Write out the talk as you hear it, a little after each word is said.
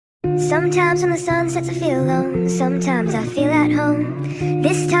Sometimes when the sun sets I feel alone, sometimes I feel at home.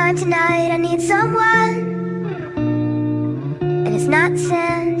 This time tonight I need someone. And it's not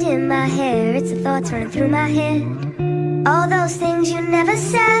sand in my hair, it's the thoughts running through my head. All those things you never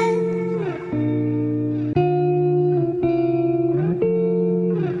said.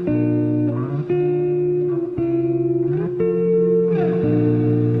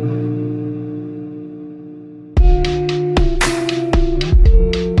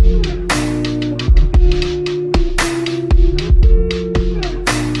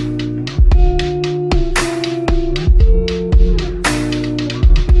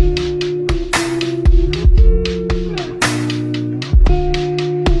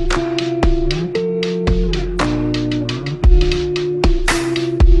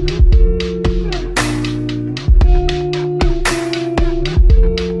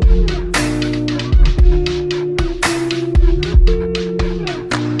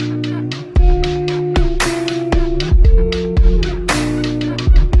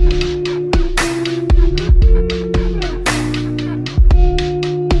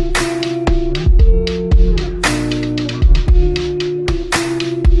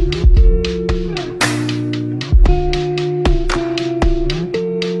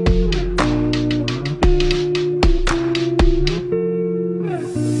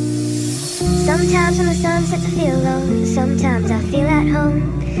 Sometimes when the sun sets I feel alone, sometimes I feel at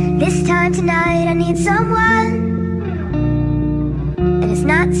home. This time tonight I need someone. And it's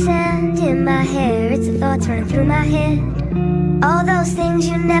not sand in my hair, it's the thoughts running through my head. All those things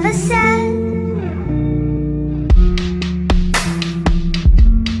you never said.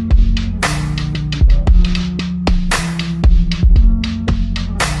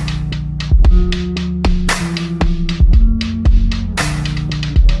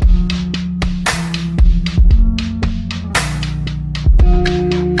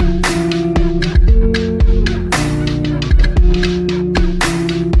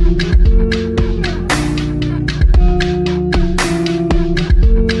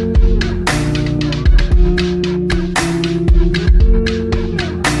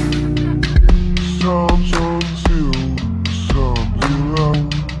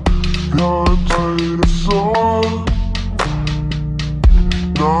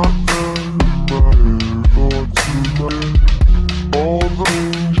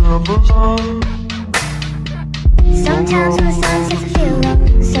 Sometimes when the sun sets I feel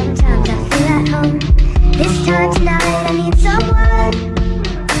alone, sometimes I feel at home. This time tonight I need someone.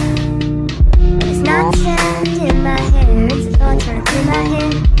 And it's not sand in my hair, it's the thoughts running through my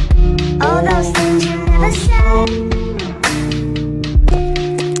head. All those things you never said.